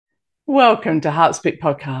Welcome to Heartspeak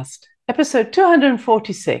Podcast, episode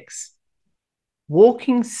 246,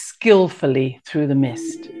 Walking Skillfully Through the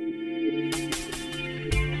Mist.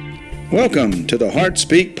 Welcome to the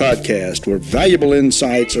Heartspeak Podcast, where valuable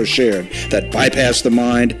insights are shared that bypass the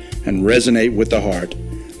mind and resonate with the heart.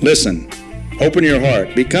 Listen, open your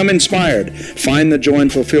heart, become inspired, find the joy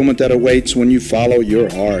and fulfillment that awaits when you follow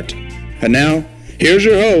your heart. And now, here's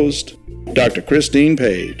your host, Dr. Christine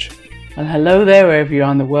Page. Well, hello there, wherever you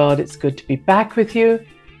are in the world. It's good to be back with you.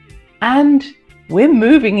 And we're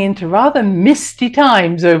moving into rather misty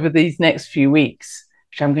times over these next few weeks,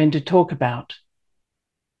 which I'm going to talk about.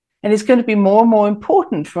 And it's going to be more and more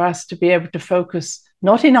important for us to be able to focus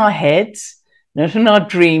not in our heads, not in our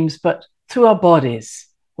dreams, but through our bodies.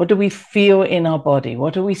 What do we feel in our body?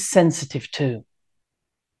 What are we sensitive to?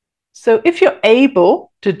 So if you're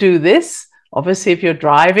able to do this, obviously, if you're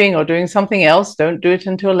driving or doing something else, don't do it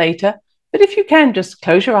until later. But if you can, just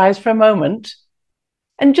close your eyes for a moment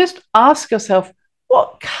and just ask yourself,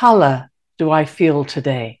 what color do I feel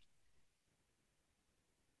today?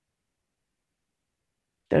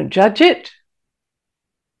 Don't judge it.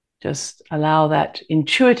 Just allow that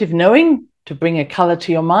intuitive knowing to bring a color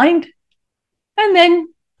to your mind. And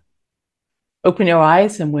then open your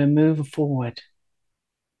eyes and we'll move forward.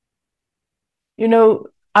 You know,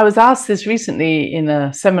 I was asked this recently in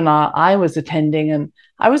a seminar I was attending, and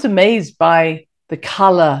I was amazed by the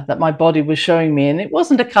color that my body was showing me. And it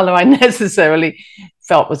wasn't a color I necessarily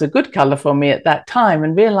felt was a good color for me at that time,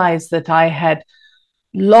 and realized that I had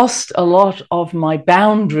lost a lot of my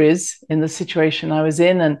boundaries in the situation I was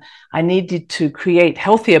in. And I needed to create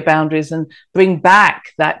healthier boundaries and bring back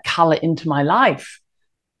that color into my life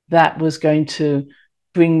that was going to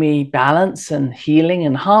bring me balance and healing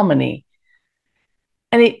and harmony.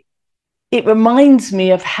 And it reminds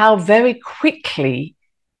me of how very quickly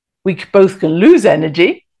we both can lose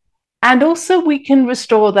energy, and also we can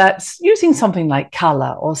restore that using something like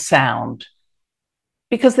color or sound,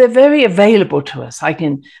 because they're very available to us. I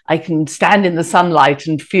can stand in the sunlight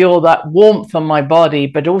and feel that warmth on my body,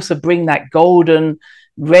 but also bring that golden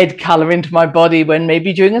red color into my body when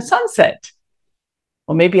maybe during a sunset.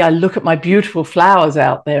 Or maybe I look at my beautiful flowers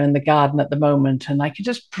out there in the garden at the moment, and I can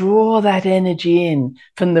just draw that energy in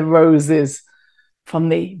from the roses, from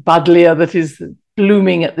the buddleia that is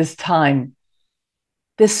blooming at this time.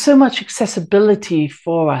 There's so much accessibility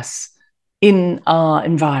for us in our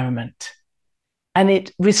environment, and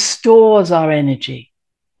it restores our energy.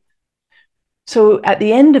 So at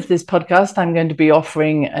the end of this podcast, I'm going to be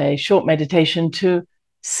offering a short meditation to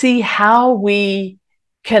see how we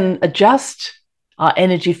can adjust our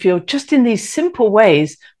energy field just in these simple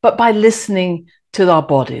ways, but by listening to our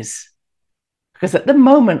bodies. Because at the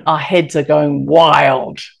moment, our heads are going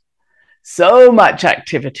wild. So much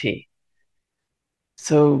activity.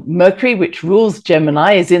 So Mercury, which rules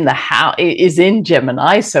Gemini, is in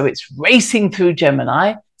Gemini. So it's racing through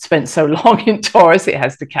Gemini. Spent so long in Taurus, it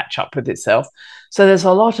has to catch up with itself. So there's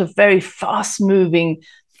a lot of very fast-moving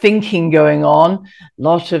thinking going on, a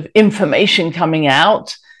lot of information coming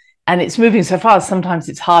out. And it's moving so fast, sometimes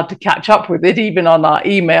it's hard to catch up with it, even on our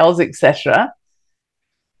emails, etc.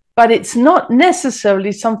 But it's not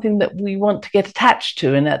necessarily something that we want to get attached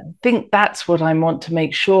to. And I think that's what I want to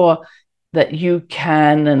make sure that you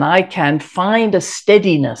can and I can find a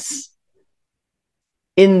steadiness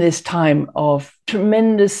in this time of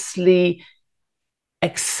tremendously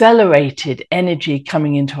accelerated energy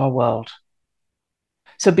coming into our world.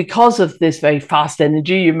 So because of this very fast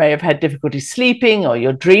energy, you may have had difficulty sleeping, or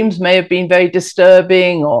your dreams may have been very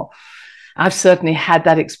disturbing, or I've certainly had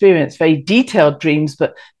that experience, very detailed dreams,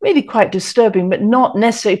 but really quite disturbing, but not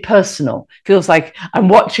necessarily personal. Feels like I'm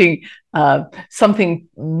watching something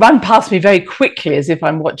run past me very quickly, as if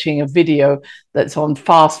I'm watching a video that's on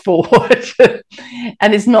fast forward.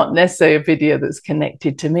 And it's not necessarily a video that's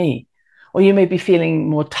connected to me. Or you may be feeling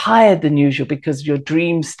more tired than usual because your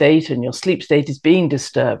dream state and your sleep state is being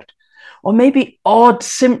disturbed. Or maybe odd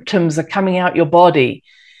symptoms are coming out your body.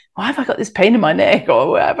 Why have I got this pain in my neck?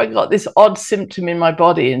 Or why have I got this odd symptom in my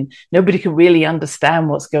body? And nobody can really understand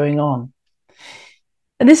what's going on.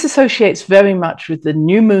 And this associates very much with the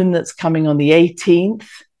new moon that's coming on the 18th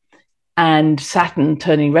and Saturn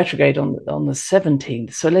turning retrograde on the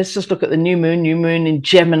 17th. So let's just look at the new moon in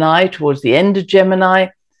Gemini, towards the end of Gemini.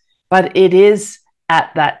 But it is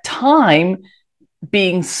at that time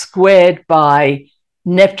being squared by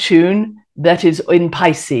Neptune that is in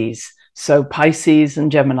Pisces. So Pisces and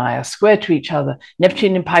Gemini are squared to each other.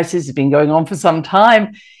 Neptune in Pisces has been going on for some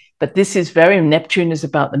time, but this is Neptune is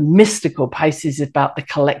about the mystical, Pisces is about the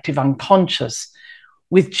collective unconscious.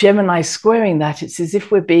 With Gemini squaring that, it's as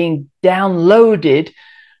if we're being downloaded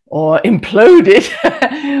or imploded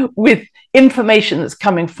with information that's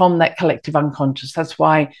coming from that collective unconscious. That's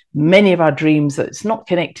why many of our dreams, it's not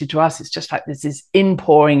connected to us, it's just like there's this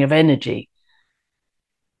inpouring of energy.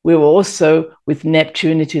 We're also, with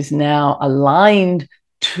Neptune, it is now aligned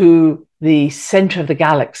to the center of the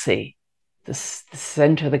galaxy, the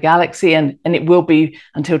center of the galaxy, and it will be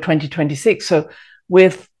until 2026. So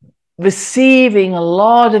we're receiving a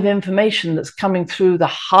lot of information that's coming through the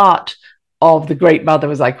heart of the Great Mother,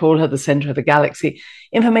 as I call her, the center of the galaxy,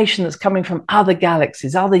 information that's coming from other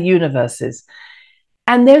galaxies, other universes.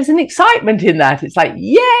 And there's an excitement in that. It's like,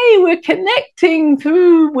 yay, we're connecting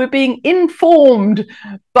through, we're being informed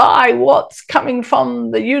by what's coming from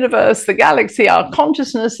the universe, the galaxy. Our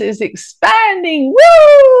consciousness is expanding.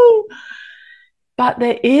 Woo! But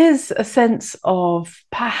there is a sense of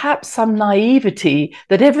perhaps some naivety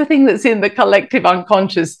that everything that's in the collective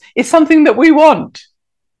unconscious is something that we want.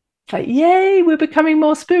 It's like, yay, we're becoming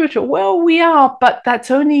more spiritual. Well, we are, but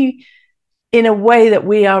that's only in a way that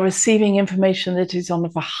we are receiving information that is on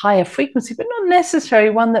of a higher frequency, but not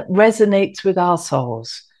necessarily one that resonates with our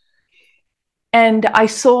souls. And I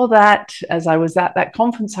saw that as I was at that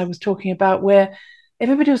conference I was talking about, where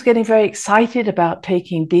everybody was getting very excited about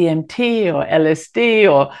taking DMT or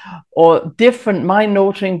LSD or different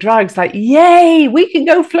mind-altering drugs, like, yay, we can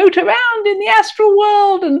go float around in the astral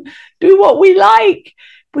world and do what we like,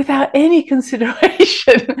 without any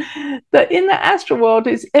consideration that in the astral world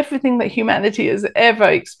is everything that humanity has ever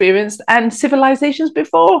experienced, and civilizations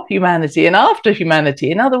before humanity and after humanity.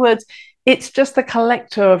 In other words, it's just a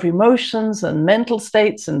collector of emotions and mental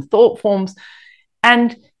states and thought forms.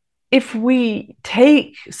 And if we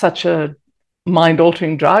take such a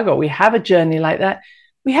mind-altering drug, or we have a journey like that,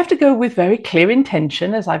 we have to go with very clear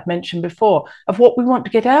intention, as I've mentioned before, of what we want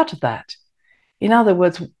to get out of that. In other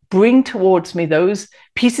words, bring towards me those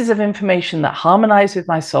pieces of information that harmonize with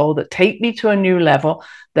my soul, that take me to a new level,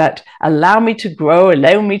 that allow me to grow,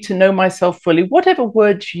 allow me to know myself fully, whatever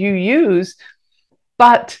words you use.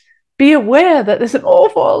 But be aware that there's an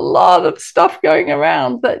awful lot of stuff going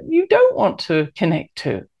around that you don't want to connect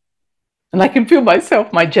to. And I can feel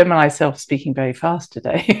myself, my Gemini self, speaking very fast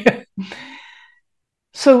today.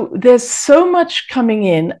 So there's so much coming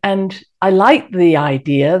in, and I like the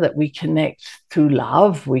idea that we connect through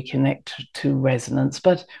love, we connect to resonance,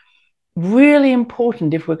 but really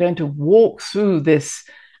important if we're going to walk through this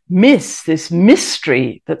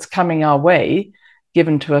mystery that's coming our way,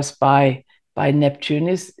 given to us by Neptune,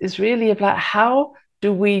 is really about how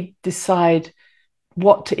do we decide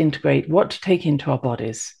what to integrate, what to take into our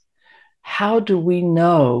bodies? How do we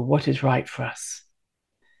know what is right for us?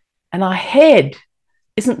 And our head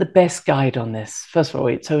isn't the best guide on this. First of all,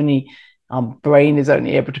 it's only our brain is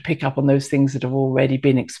only able to pick up on those things that have already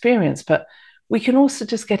been experienced, but we can also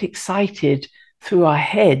just get excited through our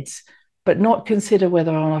heads, but not consider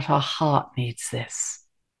whether or not our heart needs this.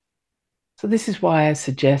 So this is why I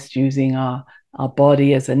suggest using our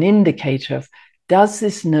body as an indicator of, does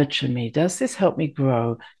this nurture me? Does this help me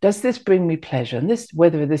grow? Does this bring me pleasure? And this,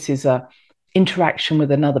 whether this is a interaction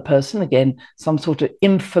with another person, again, some sort of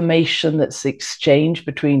information that's exchanged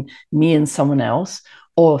between me and someone else,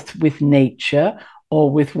 or with nature,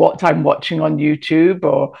 or with what I'm watching on YouTube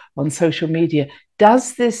or on social media.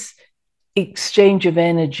 Does this exchange of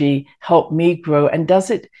energy help me grow? And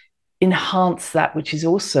does it enhance that which is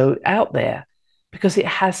also out there? Because it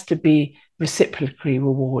has to be reciprocally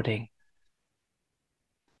rewarding.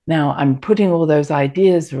 Now, I'm putting all those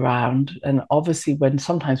ideas around, and obviously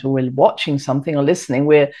sometimes when we're watching something or listening,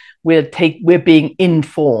 we're being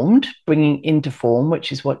informed, bringing into form,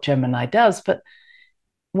 which is what Gemini does. But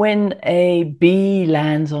when a bee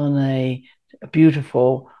lands on a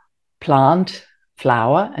beautiful plant,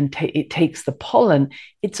 flower, and it takes the pollen,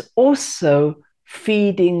 it's also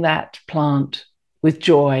feeding that plant with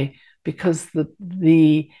joy, because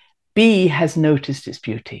the bee has noticed its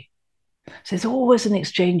beauty. So there's always an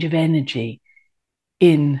exchange of energy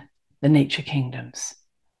in the nature kingdoms.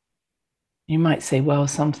 You might say, well,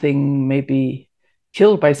 something may be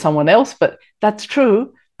killed by someone else, but that's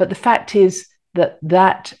true. But the fact is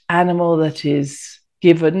that animal that is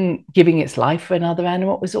giving its life for another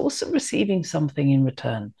animal is also receiving something in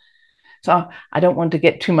return. So I don't want to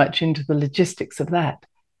get too much into the logistics of that.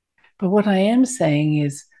 But what I am saying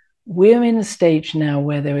is, we're in a stage now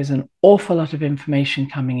where there is an awful lot of information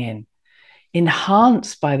coming in,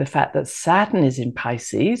 enhanced by the fact that Saturn is in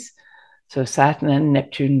Pisces. So Saturn and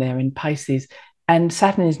Neptune, they're in Pisces, and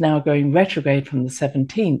Saturn is now going retrograde from the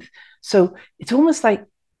 17th. So it's almost like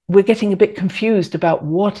we're getting a bit confused about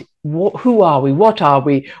who are we,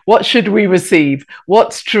 what should we receive,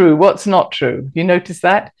 what's true, what's not true. You notice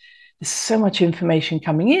that? There's so much information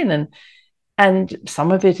coming in, and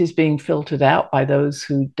some of it is being filtered out by those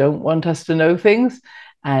who don't want us to know things,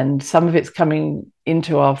 and some of it's coming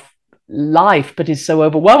into our life but is so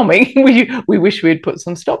overwhelming we wish we had put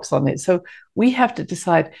some stops on it. So we have to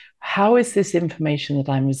decide, how is this information that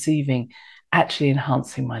I'm receiving actually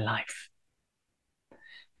enhancing my life?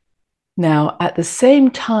 Now, at the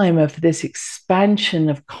same time of this expansion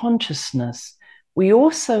of consciousness, we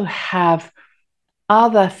also have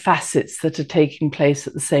other facets that are taking place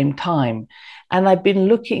at the same time. And I've been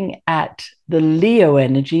looking at the Leo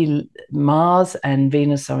energy. Mars and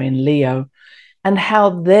Venus are in Leo, and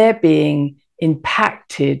how they're being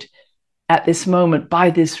impacted at this moment by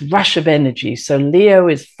this rush of energy. So Leo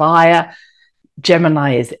is fire,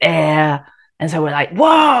 Gemini is air. And so we're like,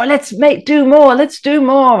 whoa, let's do more, let's do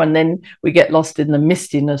more. And then we get lost in the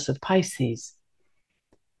mistiness of Pisces.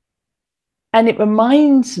 And it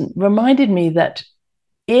reminded me that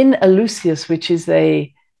in Eleusis, which is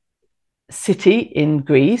a city in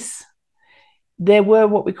Greece, there were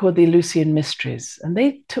what we call the Eleusinian mysteries. And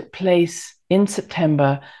they took place in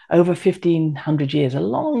September over 1,500 years, a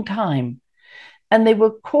long time. And they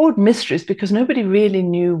were called mysteries because nobody really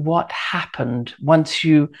knew what happened once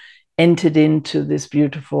you entered into this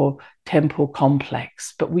beautiful temple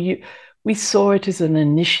complex. But we saw it as an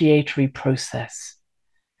initiatory process.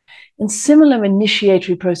 And similar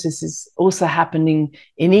initiatory processes also happening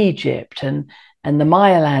in Egypt and the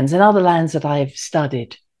Maya lands and other lands that I've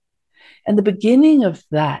studied. And the beginning of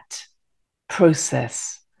that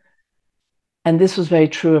process, and this was very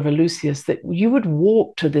true of Eleusis, that you would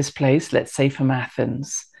walk to this place, let's say from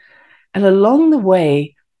Athens, and along the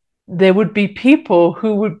way, there would be people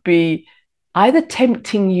who would be either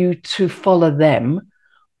tempting you to follow them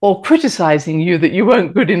or criticizing you that you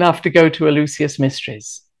weren't good enough to go to Eleusis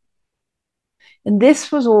mysteries. And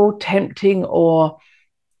this was all tempting or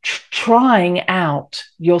trying out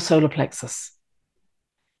your solar plexus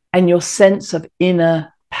and your sense of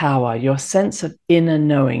inner power, your sense of inner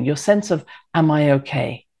knowing, your sense of, am I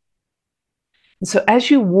okay? And so as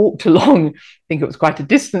you walked along, I think it was quite a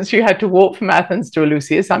distance you had to walk from Athens to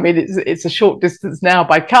Eleusis. I mean, it's a short distance now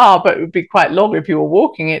by car, but it would be quite long if you were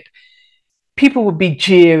walking it. People would be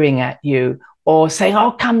jeering at you or saying,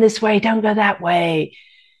 oh, come this way, don't go that way.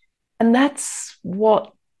 And that's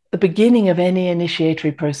what the beginning of any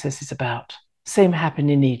initiatory process is about. Same happened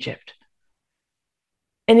in Egypt.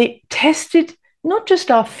 And it tested not just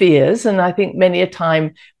our fears, and I think many a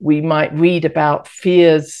time we might read about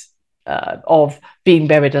fears of being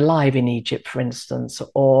buried alive in Egypt, for instance,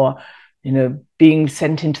 or being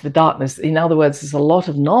sent into the darkness. In other words, there's a lot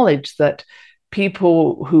of knowledge that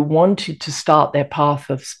people who wanted to start their path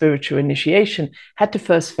of spiritual initiation had to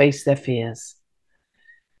first face their fears.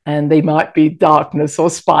 And they might be darkness or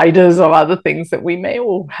spiders or other things that we may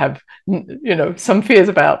all have, some fears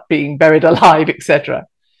about, being buried alive, etc.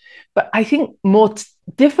 But I think more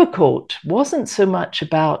difficult wasn't so much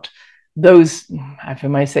about those, if I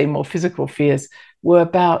may say, more physical fears, were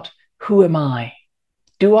about, who am I?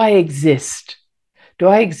 Do I exist? Do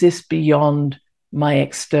I exist beyond my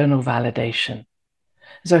external validation?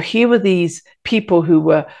 So here were these people who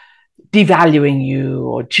were devaluing you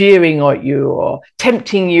or jeering at you or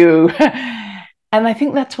tempting you. And I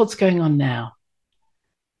think that's what's going on now.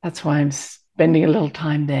 That's why I'm spending a little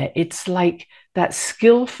time there. It's like that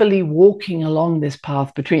skillfully walking along this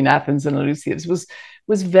path between Athens and Eleusis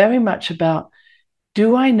was very much about,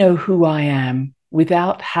 do I know who I am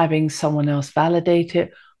without having someone else validate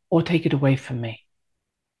it or take it away from me?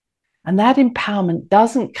 And that empowerment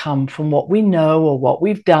doesn't come from what we know or what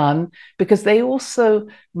we've done, because they also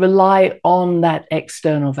rely on that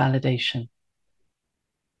external validation.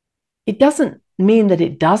 It doesn't mean that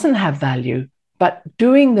it doesn't have value, but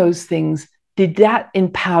doing those things, did that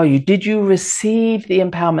empower you? Did you receive the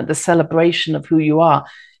empowerment, the celebration of who you are?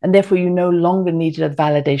 And therefore you no longer needed a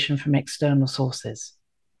validation from external sources.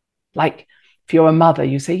 Like if you're a mother,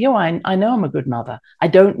 you say, I know I'm a good mother. I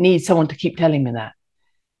don't need someone to keep telling me that.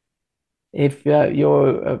 If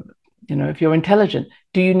you're intelligent,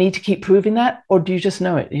 do you need to keep proving that, or do you just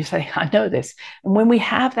know it? You say, I know this. And when we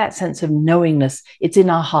have that sense of knowingness, it's in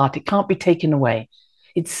our heart. It can't be taken away.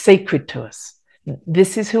 It's sacred to us.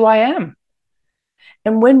 This is who I am.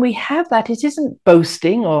 And when we have that, it isn't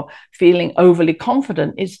boasting or feeling overly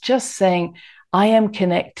confident. It's just saying, I am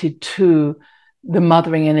connected to the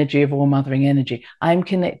mothering energy of all mothering energy. I'm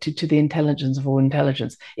connected to the intelligence of all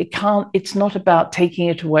intelligence. It's not about taking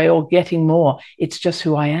it away or getting more. It's just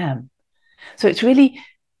who I am. So it's really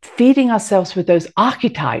feeding ourselves with those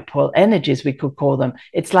archetypal energies, we could call them.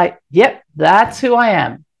 It's like, yep, that's who I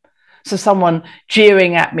am. So someone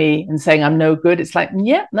jeering at me and saying I'm no good, it's like,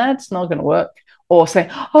 yeah, that's not going to work. Or saying,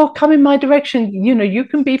 oh, come in my direction, you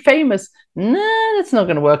can be famous. No, that's not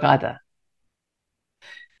going to work either.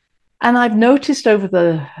 And I've noticed over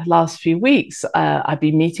the last few weeks, I've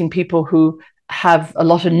been meeting people who have a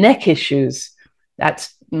lot of neck issues.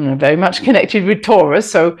 That's very much connected with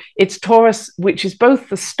Taurus. So it's Taurus, which is both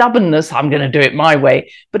the stubbornness, I'm going to do it my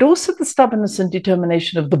way, but also the stubbornness and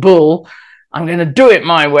determination of the bull. I'm going to do it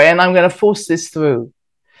my way and I'm going to force this through.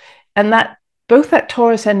 And that both that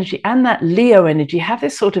Taurus energy and that Leo energy have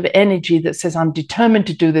this sort of energy that says, I'm determined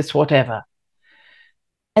to do this, whatever.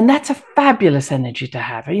 And that's a fabulous energy to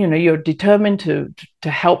have. You're determined to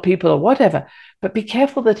help people or whatever, but be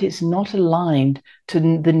careful that it's not aligned to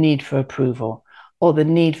the need for approval or the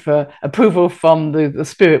need for approval from the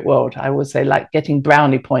spirit world. I would say, like getting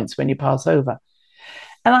brownie points when you pass over.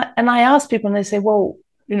 And I ask people and they say, well,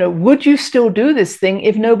 would you still do this thing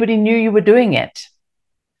if nobody knew you were doing it?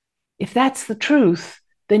 If that's the truth,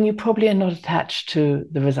 then you probably are not attached to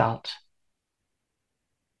the result.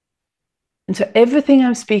 And so everything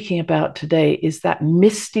I'm speaking about today is that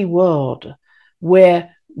misty world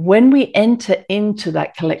where when we enter into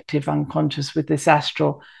that collective unconscious with this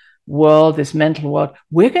astral world, this mental world,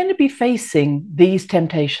 we're going to be facing these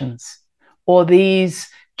temptations or these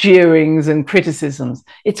jeerings and criticisms.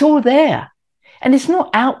 It's all there. And it's not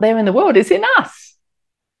out there in the world, it's in us.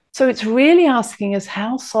 So it's really asking us,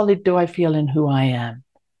 how solid do I feel in who I am?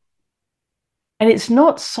 And it's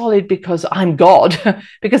not solid because I'm God,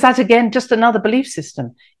 because that's, again, just another belief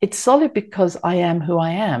system. It's solid because I am who I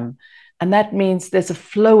am. And that means there's a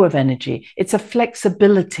flow of energy. It's a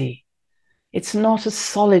flexibility. It's not a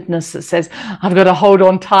solidness that says, I've got to hold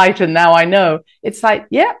on tight and now I know. It's like,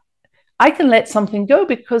 yeah, I can let something go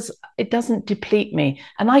because it doesn't deplete me.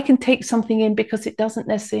 And I can take something in because it doesn't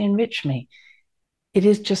necessarily enrich me. It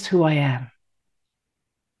is just who I am.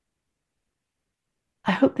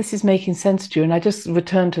 I hope this is making sense to you. And I just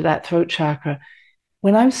return to that throat chakra.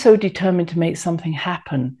 When I'm so determined to make something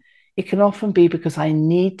happen, it can often be because I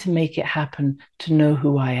need to make it happen to know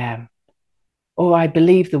who I am. Or I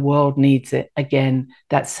believe the world needs it. Again,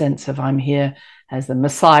 that sense of I'm here as the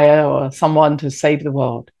Messiah or someone to save the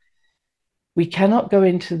world. We cannot go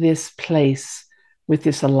into this place with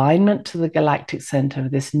this alignment to the galactic center,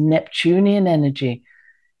 this Neptunian energy,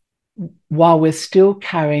 while we're still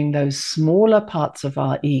carrying those smaller parts of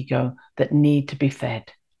our ego that need to be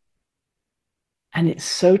fed. And it's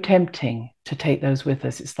so tempting to take those with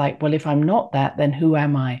us. It's like, well, if I'm not that, then who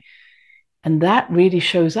am I? And that really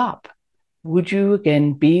shows up. Would you,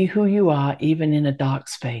 again, be who you are, even in a dark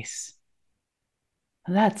space?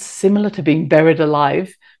 And that's similar to being buried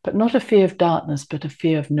alive, but not a fear of darkness, but a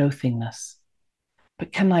fear of nothingness.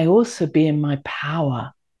 But can I also be in my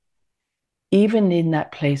power, even in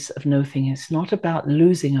that place of nothing? It's not about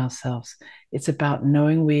losing ourselves. It's about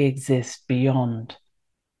knowing we exist beyond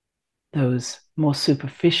those more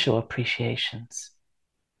superficial appreciations.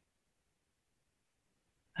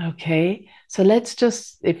 Okay, so let's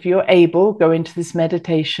just, if you're able, go into this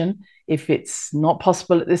meditation. If it's not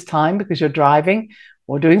possible at this time because you're driving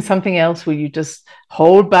or doing something else, will you just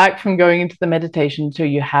hold back from going into the meditation until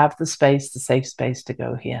you have the space, the safe space to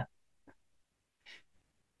go here?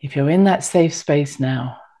 If you're in that safe space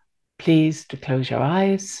now, please to close your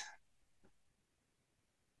eyes.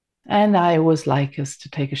 And I always like us to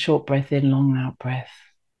take a short breath in, long out breath.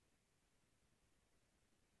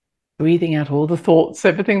 Breathing out all the thoughts,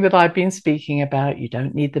 everything that I've been speaking about. You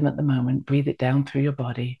don't need them at the moment. Breathe it down through your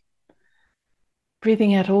body.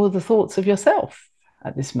 Breathing out all the thoughts of yourself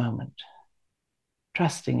at this moment.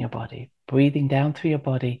 Trusting your body. Breathing down through your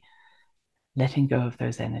body. Letting go of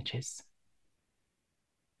those energies.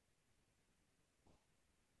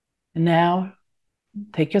 And now,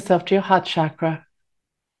 take yourself to your heart chakra,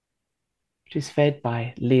 which is fed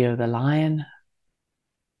by Leo the lion.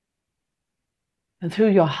 And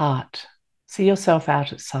through your heart, see yourself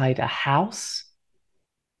outside a house.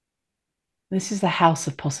 This is the house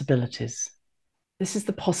of possibilities. This is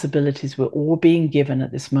the possibilities we're all being given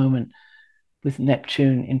at this moment with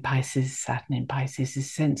Neptune in Pisces, Saturn in Pisces,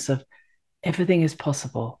 this sense of everything is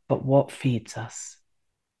possible, but what feeds us?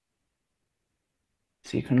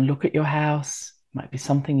 So you can look at your house, it might be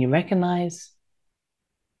something you recognize,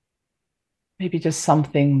 maybe just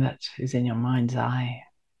something that is in your mind's eye.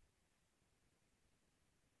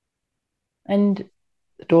 And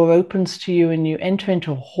the door opens to you and you enter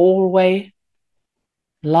into a hallway,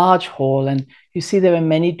 large hall, and you see there are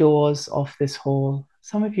many doors off this hall.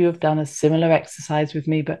 Some of you have done a similar exercise with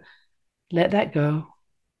me, but let that go.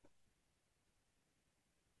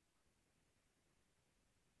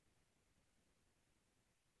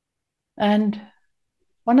 And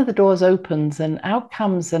one of the doors opens and out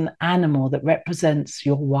comes an animal that represents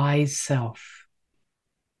your wise self.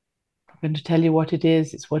 I'm going to tell you what it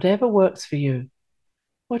is. It's whatever works for you.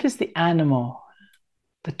 What is the animal,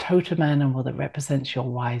 the totem animal that represents your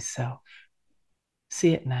wise self?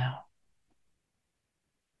 See it now.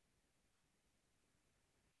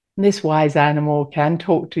 And this wise animal can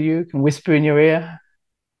talk to you, can whisper in your ear.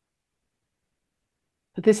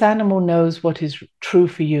 But this animal knows what is true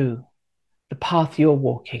for you, the path you're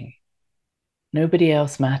walking. Nobody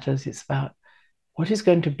else matters. It's about what is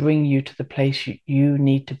going to bring you to the place you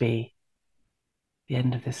need to be at the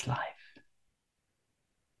end of this life.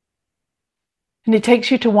 And it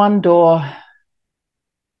takes you to one door.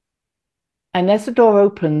 And as the door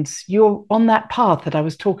opens, you're on that path that I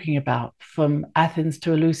was talking about from Athens to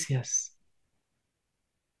Eleusis.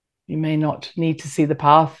 You may not need to see the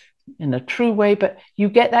path in a true way, but you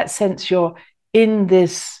get that sense you're in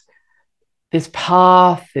this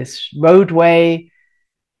path, this roadway,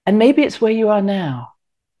 and maybe it's where you are now.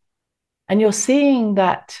 And you're seeing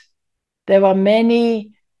that there are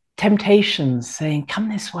many temptations saying, come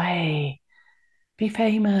this way, be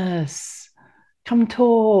famous, come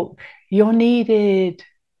talk, you're needed.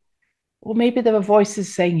 Or maybe there are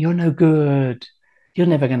voices saying, you're no good, you're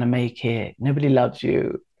never going to make it, nobody loves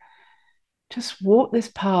you. Just walk this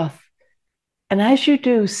path. And as you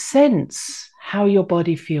do, sense how your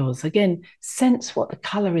body feels. Again, sense what the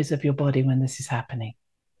color is of your body when this is happening.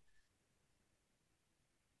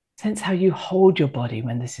 Sense how you hold your body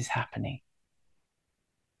when this is happening.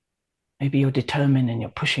 Maybe you're determined and you're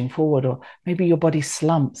pushing forward, or maybe your body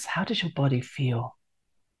slumps. How does your body feel?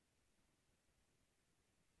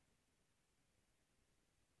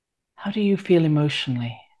 How do you feel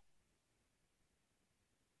emotionally?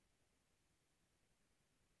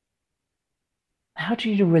 How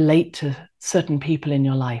do you relate to certain people in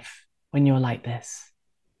your life when you're like this?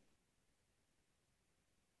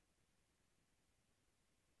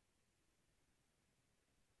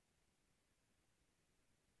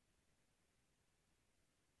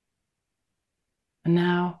 And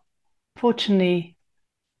now, fortunately,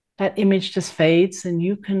 that image just fades and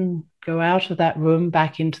you can go out of that room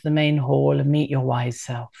back into the main hall and meet your wise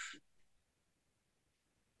self.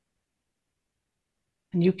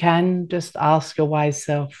 And you can just ask your wise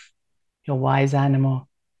self, your wise animal,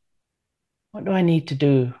 what do I need to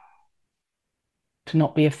do to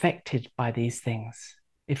not be affected by these things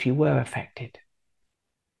if you were affected?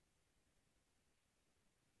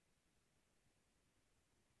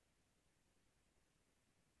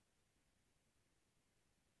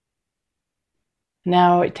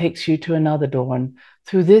 Now it takes you to another door, and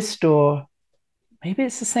through this door, maybe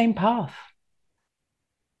it's the same path.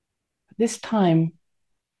 This time,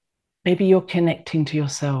 maybe you're connecting to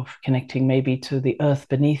yourself, connecting maybe to the earth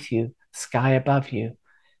beneath you, sky above you,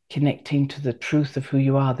 connecting to the truth of who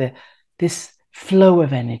you are, this flow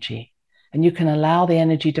of energy. And you can allow the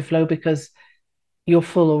energy to flow because you're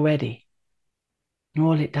full already. And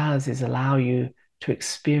all it does is allow you to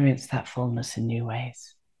experience that fullness in new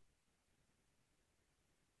ways.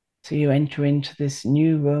 So you enter into this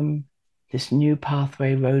new room, this new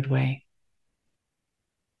pathway, roadway,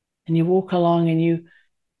 and you walk along and you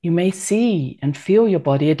may see and feel your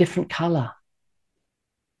body a different color.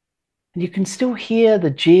 And you can still hear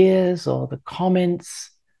the jeers or the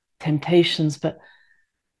comments, temptations, but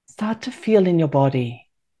start to feel in your body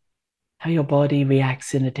how your body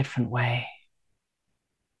reacts in a different way.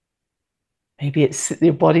 Maybe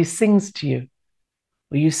your body sings to you,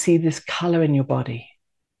 or you see this color in your body.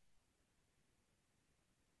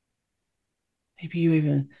 Maybe you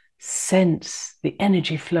even sense the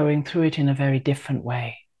energy flowing through it in a very different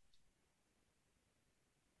way.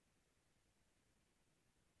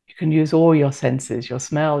 You can use all your senses, your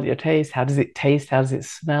smell, your taste. How does it taste? How does it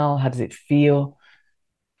smell? How does it feel?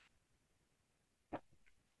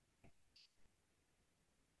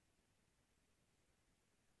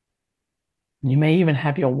 You may even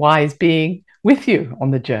have your wise being with you on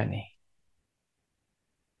the journey.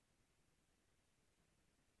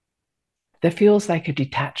 There feels like a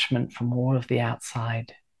detachment from all of the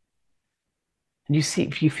outside. And you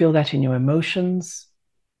feel that in your emotions,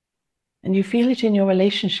 and you feel it in your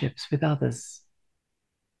relationships with others.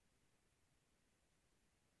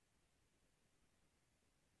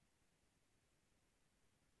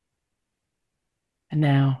 And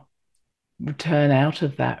now return out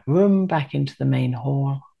of that room back into the main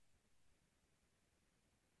hall.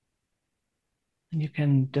 And you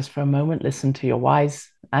can just for a moment listen to your wise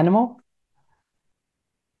animal.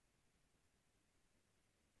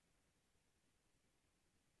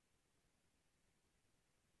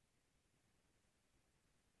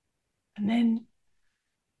 And then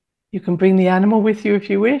you can bring the animal with you if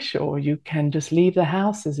you wish, or you can just leave the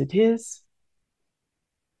house as it is.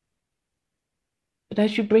 But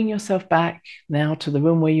as you bring yourself back now to the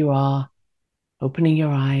room where you are, opening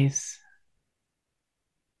your eyes,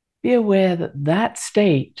 be aware that that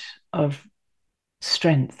state of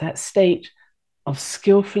strength, that state of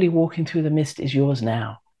skillfully walking through the mist is yours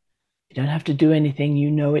now. You don't have to do anything,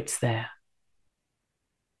 you know it's there.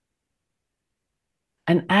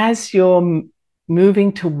 And as you're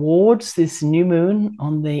moving towards this new moon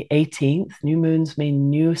on the 18th, new moons mean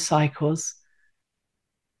new cycles.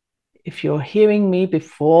 If you're hearing me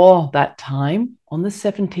before that time, on the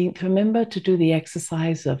 17th, remember to do the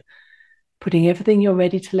exercise of putting everything you're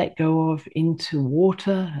ready to let go of into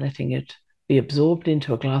water, letting it be absorbed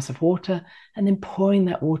into a glass of water, and then pouring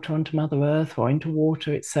that water onto Mother Earth or into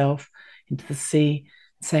water itself, into the sea,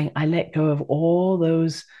 saying, I let go of all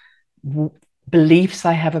those beliefs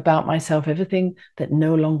I have about myself, everything that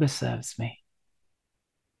no longer serves me.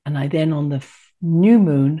 And I then, on the new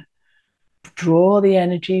moon, draw the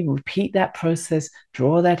energy, repeat that process,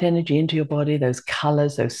 draw that energy into your body, those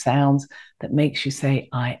colors, those sounds that makes you say,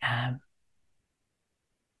 I am.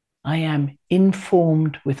 I am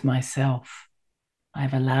informed with myself.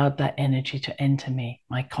 I've allowed that energy to enter me.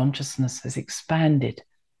 My consciousness has expanded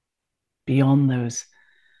beyond those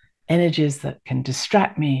energies that can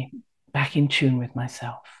distract me, back in tune with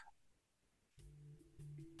myself.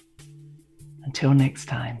 Until next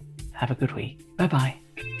time, have a good week. Bye-bye.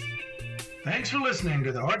 Thanks for listening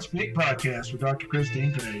to the HeartSpeak podcast with Dr.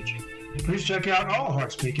 Christine Page. Please check out all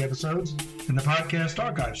HeartSpeak episodes in the podcast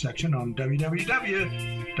archive section on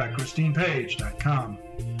www.christinepage.com.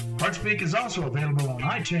 HeartSpeak is also available on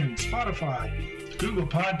iTunes, Spotify, Google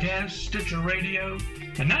Podcasts, Stitcher Radio,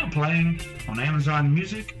 and now playing on Amazon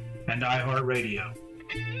Music and iHeartRadio.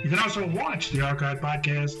 You can also watch the archive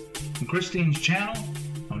podcast on Christine's channel,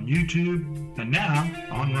 on YouTube, and now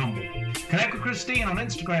on Rumble. Connect with Christine on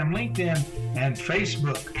Instagram, LinkedIn, and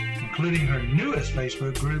Facebook, including her newest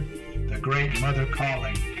Facebook group, The Great Mother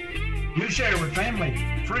Calling. You share with family,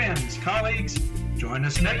 friends, colleagues. Join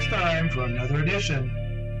us next time for another edition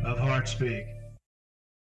of HeartSpeak.